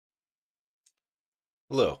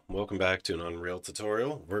Hello, welcome back to an Unreal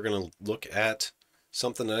tutorial. We're going to look at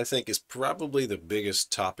something that I think is probably the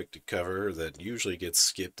biggest topic to cover that usually gets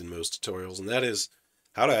skipped in most tutorials, and that is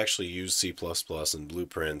how to actually use C++ and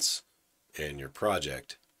blueprints in your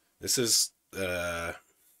project. This is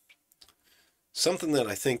something that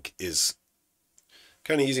I think is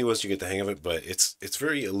kind of easy once you get the hang of it, but it's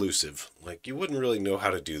very elusive. Like, you wouldn't really know how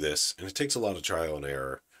to do this, and it takes a lot of trial and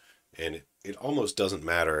error, and it almost doesn't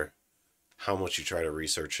matter how much you try to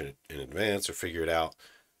research it in advance or figure it out.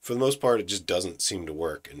 For the most part, it just doesn't seem to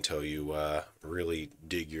work until you really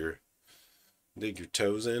dig your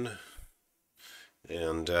toes in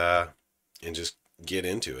and just get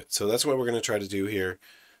into it. So that's what we're going to try to do here.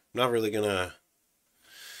 I'm not really going to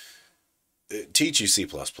teach you C++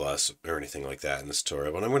 or anything like that in this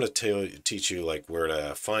tutorial, but I'm going to teach you like where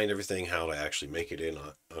to find everything, how to actually make it in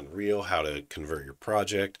Unreal, how to convert your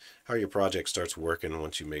project, how your project starts working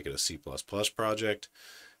once you make it a C++ project,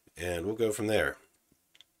 and we'll go from there.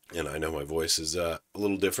 And I know my voice is a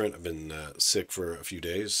little different. I've been sick for a few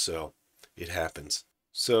days, so it happens.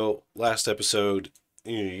 So last episode,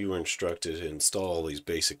 you were instructed to install these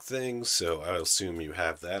basic things, so I assume you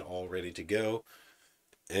have that all ready to go.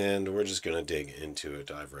 And we're just going to dig into it,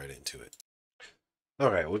 dive right into it. All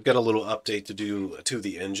right, we've got a little update to do to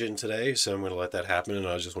the engine today, so I'm going to let that happen, and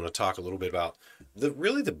I just want to talk a little bit about the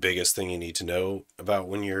biggest thing you need to know about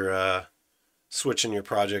when you're switching your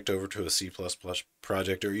project over to a C++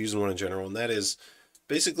 project or using one in general, and that is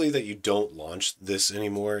basically that you don't launch this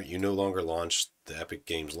anymore. You no longer launch the Epic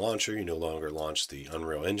Games launcher. You no longer launch the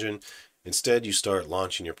Unreal Engine. Instead, you start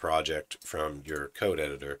launching your project from your code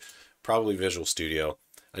editor, probably Visual Studio.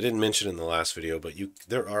 I didn't mention in the last video, but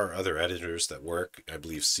there are other editors that work. I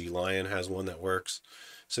believe Sea Lion has one that works,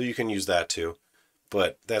 so you can use that too.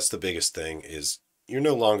 But that's the biggest thing, is you're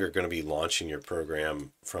no longer going to be launching your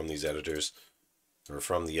program from these editors or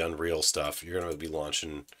from the Unreal stuff. You're going to be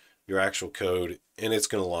launching your actual code, and it's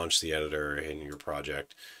going to launch the editor in your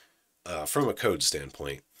project from a code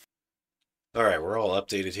standpoint. All right, we're all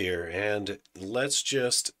updated here, and let's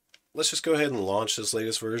just go ahead and launch this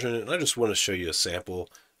latest version. And I just want to show you a sample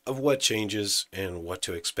of what changes and what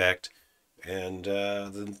to expect. And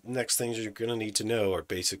the next things you're going to need to know are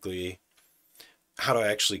basically how to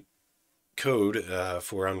actually code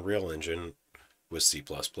for Unreal Engine with C++.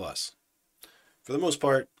 For the most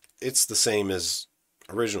part, it's the same as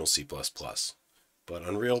original C++, but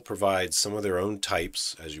Unreal provides some of their own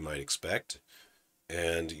types, as you might expect,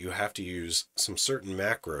 and you have to use some certain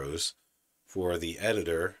macros for the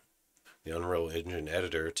editor, the Unreal Engine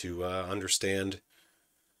editor, to understand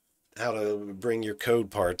how to bring your code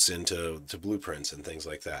parts into blueprints and things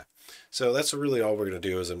like that. So that's really all we're going to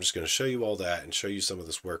do. Is I'm just going to show you all that and show you some of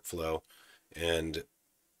this workflow, and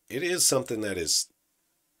it is something that is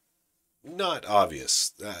not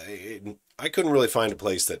obvious. I couldn't really find a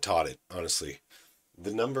place that taught it, honestly.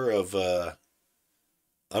 The number of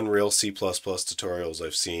Unreal C++ tutorials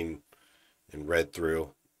I've seen and read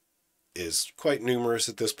through is quite numerous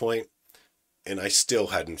at this point, and I still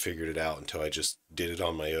hadn't figured it out until I just did it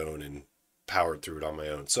on my own and powered through it on my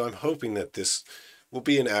own. So I'm hoping that this will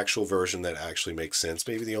be an actual version that actually makes sense.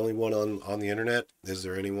 Maybe the only one on the internet. Is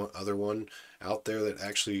there any other one out there that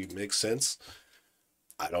actually makes sense?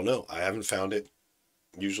 I don't know. I haven't found it.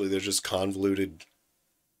 Usually they're just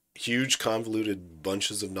huge convoluted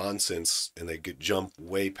bunches of nonsense, and they jump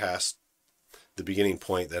way past the beginning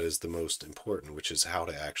point that is the most important, which is how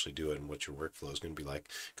to actually do it and what your workflow is going to be like,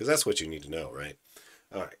 because that's what you need to know, right?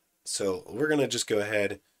 All right, so we're going to just go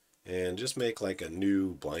ahead and just make like a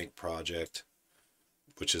new blank project,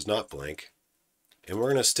 which is not blank, and we're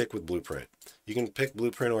going to stick with Blueprint. You can pick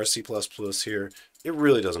Blueprint or C++ here. It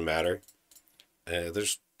really doesn't matter.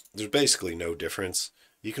 There's basically no difference.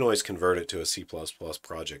 You can always convert it to a C++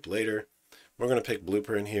 project later. We're going to pick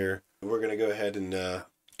Blueprint here. We're going to go ahead and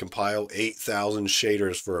compile 8,000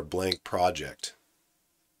 shaders for a blank project.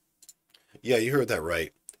 Yeah, you heard that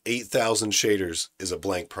right. 8,000 shaders is a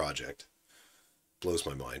blank project. Blows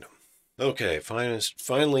my mind. Okay,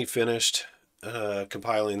 finally finished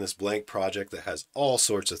compiling this blank project that has all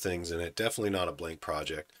sorts of things in it. Definitely not a blank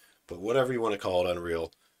project, but whatever you want to call it,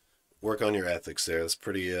 Unreal. Work on your ethics there. That's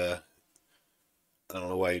pretty, I don't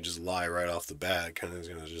know why you just lie right off the bat. Kind of is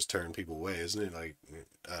going to just turn people away, isn't it? Like,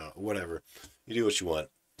 I don't know, whatever. You do what you want.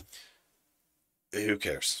 Who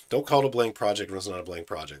cares? Don't call it a blank project when it's not a blank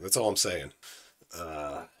project. That's all I'm saying.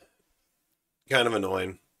 Uh, Kind of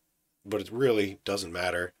annoying, but it really doesn't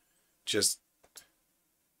matter. Just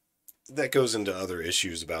that goes into other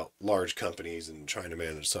issues about large companies and trying to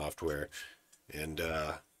manage software and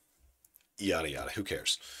yada yada. Who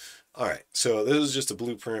cares? All right, so this is just a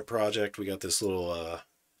blueprint project. We got this little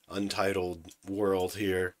untitled world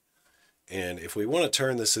here. And if we want to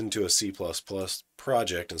turn this into a C++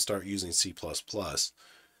 project and start using C++,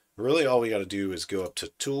 really all we got to do is go up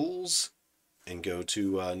to Tools and go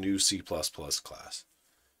to New C++ class.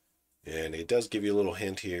 And it does give you a little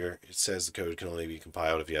hint here. It says the code can only be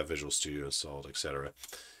compiled if you have Visual Studio installed, etc.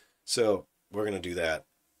 So we're going to do that.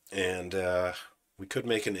 And we could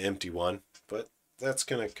make an empty one, but that's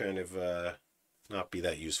going to kind of not be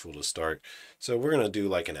that useful to start. So we're going to do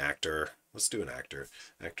like an actor. Let's do an actor.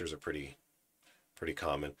 Actors are pretty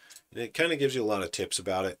common. And it kind of gives you a lot of tips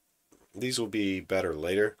about it. These will be better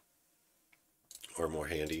later, or more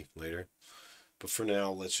handy later. But for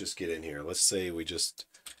now, let's just get in here. Let's say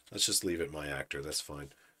let's just leave it my actor. That's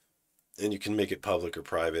fine. And you can make it public or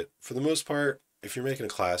private. For the most part, if you're making a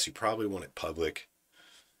class, you probably want it public.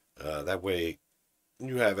 That way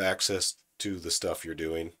you have access to the stuff you're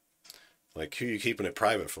doing. Like, who are you keeping it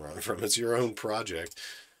private from? It's your own project.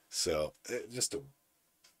 So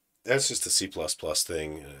that's just a C++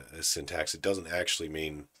 thing, a syntax. It doesn't actually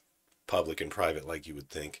mean public and private like you would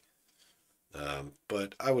think.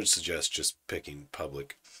 But I would suggest just picking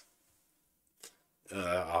public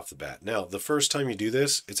off the bat. Now, the first time you do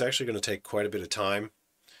this, it's actually going to take quite a bit of time.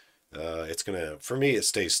 For me, it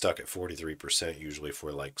stays stuck at 43% usually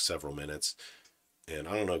for like several minutes. And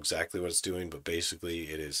I don't know exactly what it's doing, but basically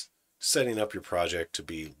it is setting up your project to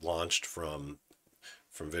be launched from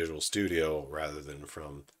Visual Studio rather than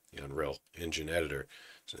from the Unreal Engine editor.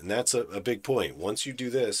 And that's a big point. Once you do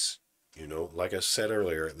this, like I said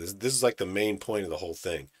earlier, this is like the main point of the whole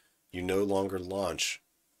thing. You no longer launch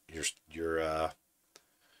your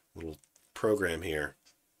little program here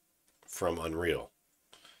from Unreal.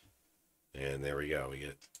 And there we go.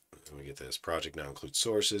 We get this. Project now includes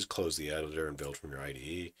sources. Close the editor and build from your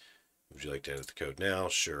IDE. Would you like to edit the code now?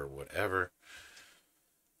 Sure, whatever.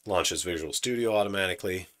 Launches Visual Studio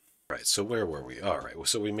automatically. All right, so where were we? All right,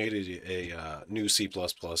 so we made a new C++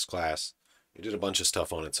 class. We did a bunch of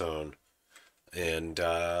stuff on its own. And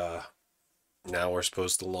now we're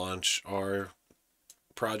supposed to launch our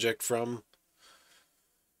project from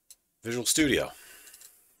Visual Studio.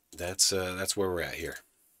 That's where we're at here.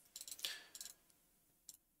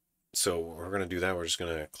 So we're going to do that. We're just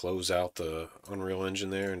going to close out the Unreal Engine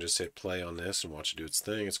there and just hit play on this and watch it do its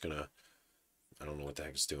thing. It's going to, I don't know what the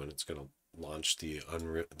heck it's doing. It's going to launch the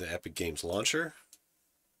Epic Games launcher.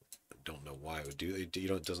 I don't know why it would do it.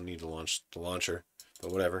 It doesn't need to launch the launcher,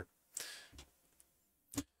 but whatever.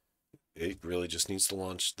 It really just needs to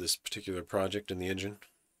launch this particular project in the engine.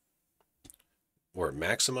 Or it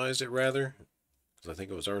maximized it rather, because I think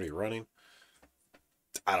it was already running.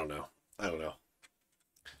 I don't know.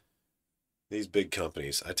 These big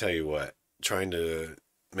companies, I tell you what, trying to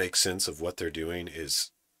make sense of what they're doing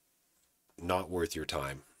is not worth your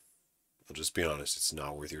time. I'll just be honest, it's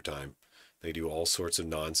not worth your time. They do all sorts of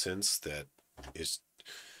nonsense that is,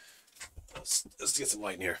 let's get some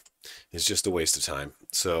light in here. It's just a waste of time.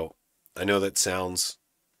 So I know that sounds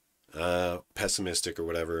pessimistic or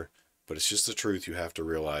whatever, but it's just the truth. You have to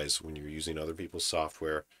realize when you're using other people's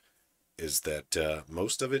software is that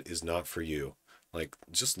most of it is not for you. Like,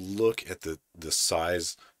 just look at the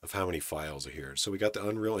size of how many files are here. So we got the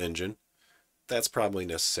Unreal Engine. That's probably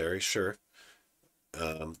necessary, sure.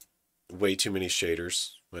 Way too many shaders.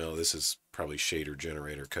 Well, this is probably shader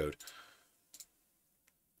generator code.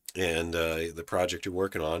 And the project you're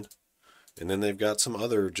working on. And then they've got some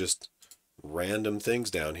other just random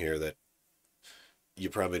things down here that you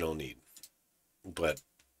probably don't need. But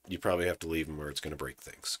you probably have to leave them or it's going to break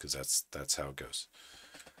things, because that's how it goes.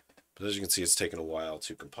 But as you can see, it's taken a while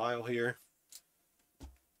to compile here.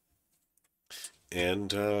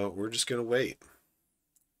 And we're just going to wait.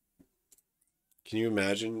 Can you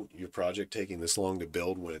imagine your project taking this long to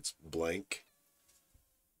build when it's blank?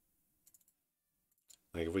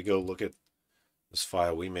 Like, if we go look at this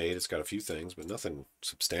file we made, it's got a few things, but nothing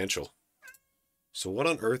substantial. So what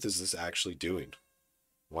on earth is this actually doing?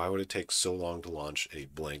 Why would it take so long to launch a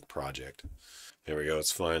blank project? Here we go.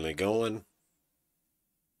 It's finally going.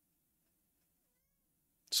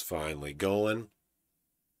 It's finally going.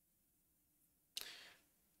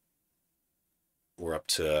 We're up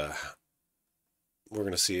to, we're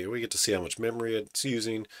going to see, we get to see how much memory it's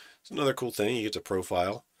using. It's another cool thing. You get to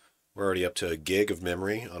profile. We're already up to a gig of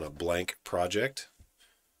memory on a blank project.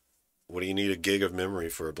 What do you need a gig of memory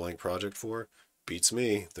for a blank project for? Beats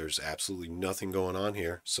me. There's absolutely nothing going on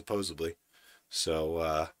here, supposedly.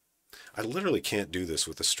 So I literally can't do this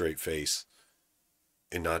with a straight face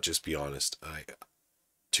and not just be honest.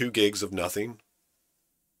 2 gigs of nothing.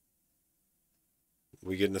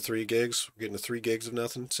 We getting to 3 gigs? We're getting to 3 gigs of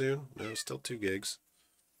nothing soon? No, still 2 gigs.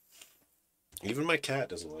 Even my cat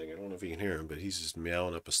doesn't like it. I don't know if you can hear him, but he's just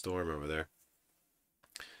meowing up a storm over there.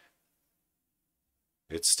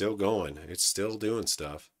 It's still going. It's still doing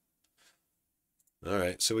stuff. All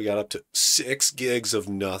right, so we got up to 6 gigs of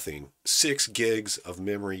nothing. 6 gigs of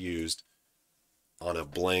memory used on a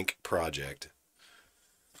blank project.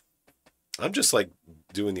 I'm just like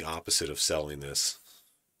doing the opposite of selling this,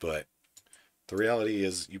 but the reality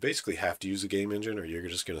is you basically have to use a game engine or you're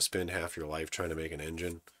just going to spend half your life trying to make an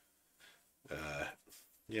engine.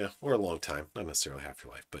 Yeah, or a long time. Not necessarily half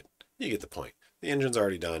your life, but you get the point. The engine's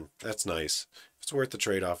already done. That's nice. If it's worth the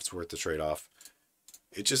trade-off, it's worth the trade-off.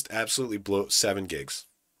 It just absolutely blew 7 gigs.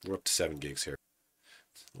 We're up to 7 gigs here.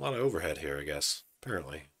 A lot of overhead here, I guess,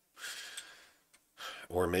 apparently.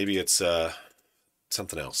 Or maybe it's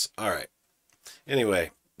something else. All right.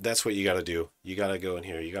 Anyway, that's what you got to do. You got to go in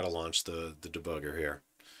here. You got to launch the debugger here.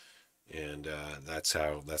 And that's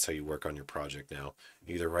how you work on your project now.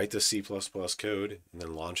 Either write the C++ code and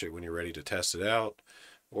then launch it when you're ready to test it out.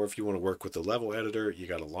 Or if you want to work with the level editor, you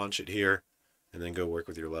got to launch it here and then go work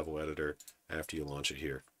with your level editor after you launch it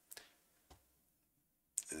here.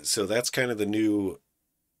 So that's kind of the new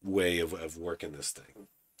way of working this thing.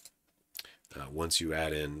 Once you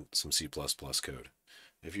add in some C++ code.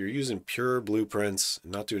 If you're using pure blueprints,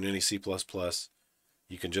 not doing any C++,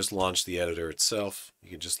 you can just launch the editor itself. You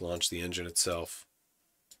can just launch the engine itself,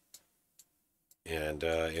 and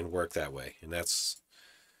work that way. And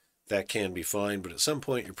that can be fine. But at some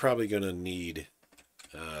point, you're probably going to need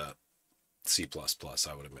C++.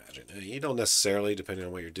 I would imagine. You don't necessarily, depending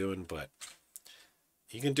on what you're doing, but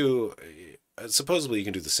you can do. Supposedly, you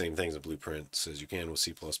can do the same things in blueprints as you can with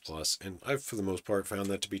C++, and I've for the most part found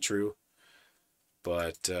that to be true.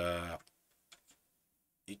 But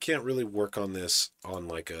you can't really work on this on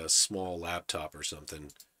like a small laptop or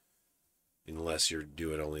something unless you're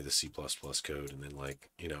doing only the C++ code and then like,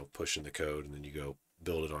 pushing the code and then you go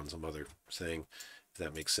build it on some other thing, if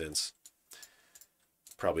that makes sense.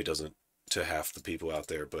 Probably doesn't to half the people out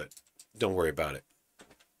there, but don't worry about it.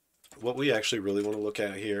 What we actually really want to look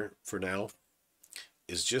at here for now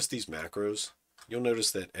is just these macros. You'll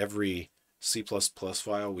notice that every C++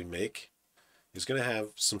 file we make is going to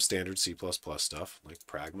have some standard C++ stuff, like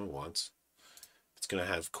Pragma wants. It's going to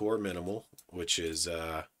have core minimal, which is,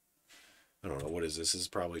 I don't know, what is this? This is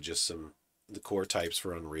probably just the core types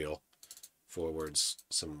for Unreal, forwards,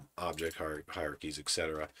 some object hierarchies,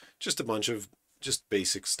 etc. Just a bunch of just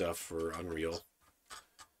basic stuff for Unreal,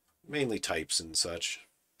 mainly types and such.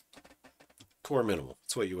 Core minimal,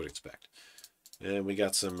 that's what you would expect. And we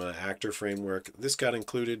got some actor framework. This got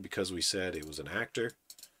included because we said it was an actor.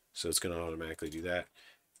 So it's going to automatically do that.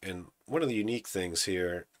 And one of the unique things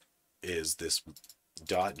here is this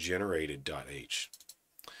 .generated.h.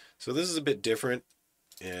 So this is a bit different.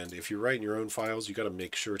 And if you're writing your own files, you got to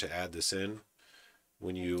make sure to add this in.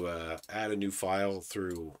 When you add a new file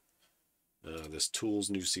through this tools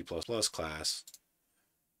new C++ class,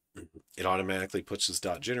 it automatically puts this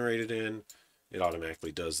 .generated in. It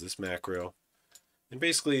automatically does this macro. And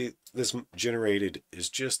basically, this generated is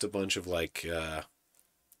just a bunch of like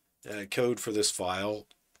code for this file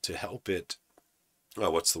to help it,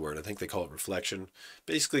 what's the word? I think they call it reflection.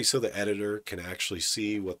 Basically, so the editor can actually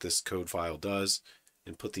see what this code file does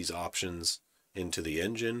and put these options into the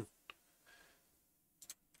engine.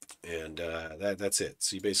 And that's it.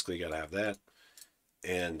 So you basically got to have that.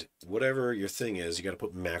 And whatever your thing is, you got to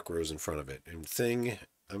put macros in front of it. And thing,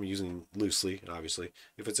 I'm using loosely, obviously.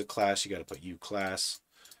 If it's a class, you got to put uClass.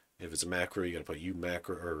 If it's a macro, you got to put uMacro,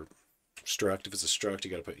 or struct. If it's a struct, you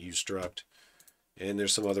got to put uStruct. And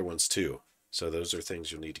there's some other ones too. So those are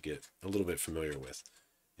things you'll need to get a little bit familiar with.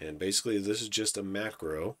 And basically, this is just a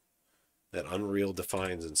macro that Unreal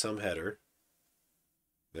defines in some header.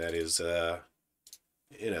 That is,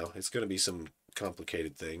 it's going to be some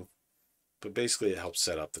complicated thing. But basically, it helps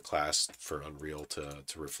set up the class for Unreal to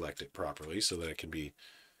reflect it properly so that it can be,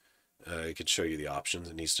 it can show you the options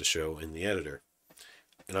it needs to show in the editor.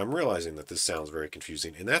 And I'm realizing that this sounds very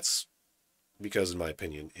confusing. And that's because, in my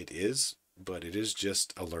opinion, it is. But it is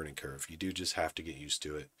just a learning curve. You do just have to get used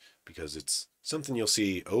to it because it's something you'll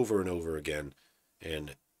see over and over again.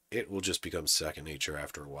 And it will just become second nature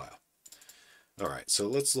after a while. All right, so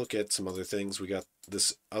let's look at some other things. We got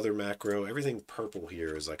this other macro. Everything purple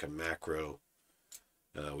here is like a macro.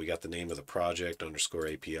 We got the name of the project,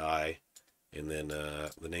 _API, and then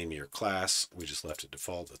the name of your class. We just left it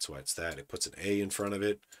default. That's why it's that. It puts an A in front of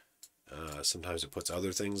it. Sometimes it puts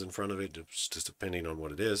other things in front of it, just depending on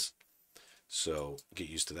what it is. So get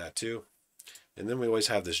used to that too. And then we always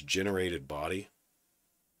have this generated body.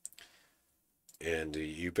 And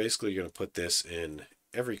you basically are going to put this in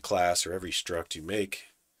every class or every struct you make.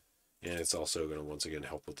 And it's also going to, once again,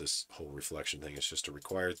 help with this whole reflection thing. It's just a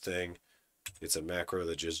required thing. It's a macro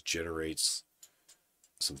that just generates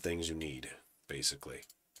some things you need, basically.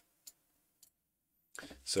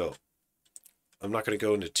 So I'm not going to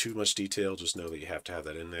go into too much detail. Just know that you have to have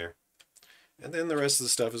that in there. And then the rest of the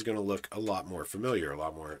stuff is going to look a lot more familiar, a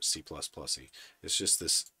lot more C++-y. It's just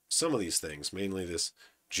this, some of these things, mainly this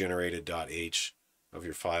generated.h of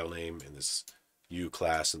your file name and this U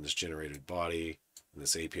class and this generated body and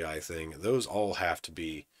this API thing. Those all have to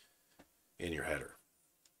be in your header.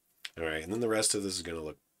 All right, and then the rest of this is going to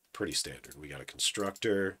look pretty standard. We got a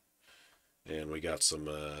constructor, and we got some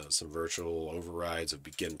virtual overrides of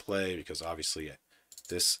begin play, because obviously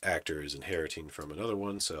this actor is inheriting from another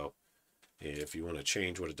one. So if you want to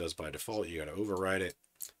change what it does by default, you got to override it.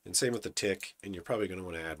 And same with the tick, and you're probably going to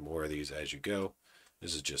want to add more of these as you go.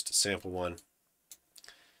 This is just a sample one.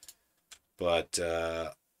 But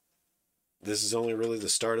this is only really the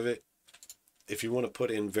start of it. If you want to put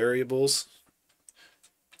in variables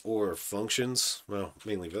or functions, well,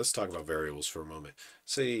 mainly let's talk about variables for a moment.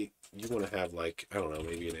 Say you want to have, like, I don't know,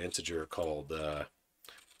 maybe an integer called, I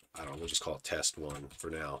don't know, we'll just call it test1 for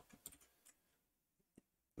now.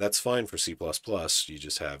 That's fine for C++. You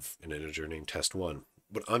just have an integer named test1.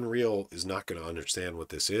 But Unreal is not going to understand what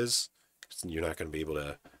this is. You're not going to be able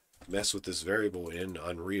to mess with this variable in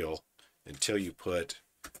Unreal until you put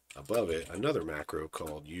above it another macro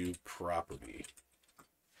called uProperty.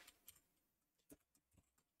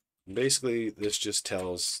 Basically, this just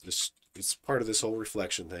tells this, it's part of this whole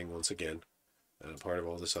reflection thing, once again, part of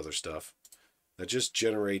all this other stuff that just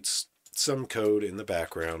generates some code in the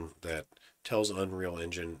background that tells Unreal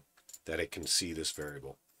Engine that it can see this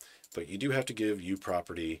variable. But you do have to give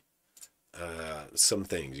uProperty some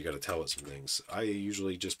things. You got to tell it some things. I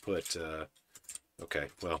usually just put, okay,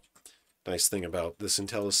 well, nice thing about this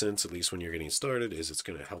IntelliSense, at least when you're getting started, is it's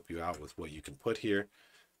going to help you out with what you can put here.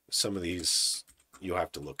 Some of these you'll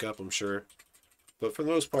have to look up, I'm sure. But for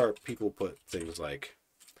the most part, people put things like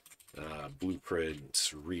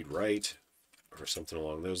blueprints read-write or something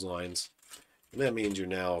along those lines. And that means you're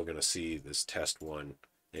now going to see this test1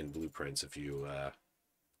 in blueprints if you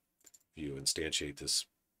instantiate this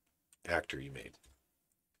actor you made.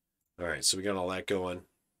 All right, so we got all that going.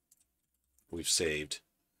 We've saved.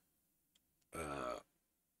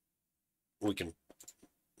 We can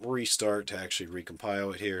restart to actually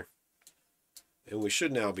recompile it here. And we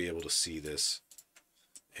should now be able to see this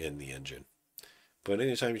in the engine. But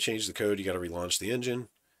anytime you change the code, you got to relaunch the engine.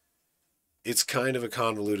 It's kind of a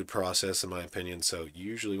convoluted process, in my opinion, so you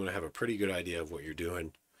usually want to have a pretty good idea of what you're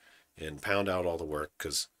doing and pound out all the work,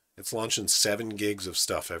 because it's launching 7 gigs of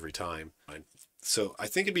stuff every time. So I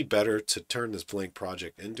think it'd be better to turn this blank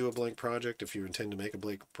project into a blank project if you intend to make a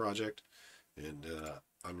blank project. And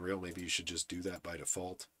Unreal, maybe you should just do that by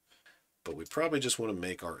default. But we probably just want to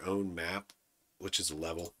make our own map, which is a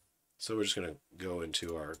level. So we're just going to go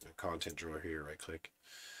into our content drawer here, right click,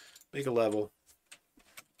 make a level,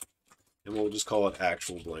 and we'll just call it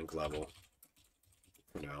actual blank level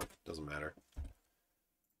for now, doesn't matter.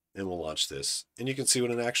 And we'll launch this, and you can see what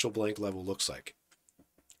an actual blank level looks like.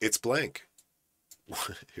 It's blank.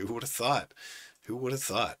 Who would have thought? Who would have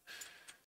thought?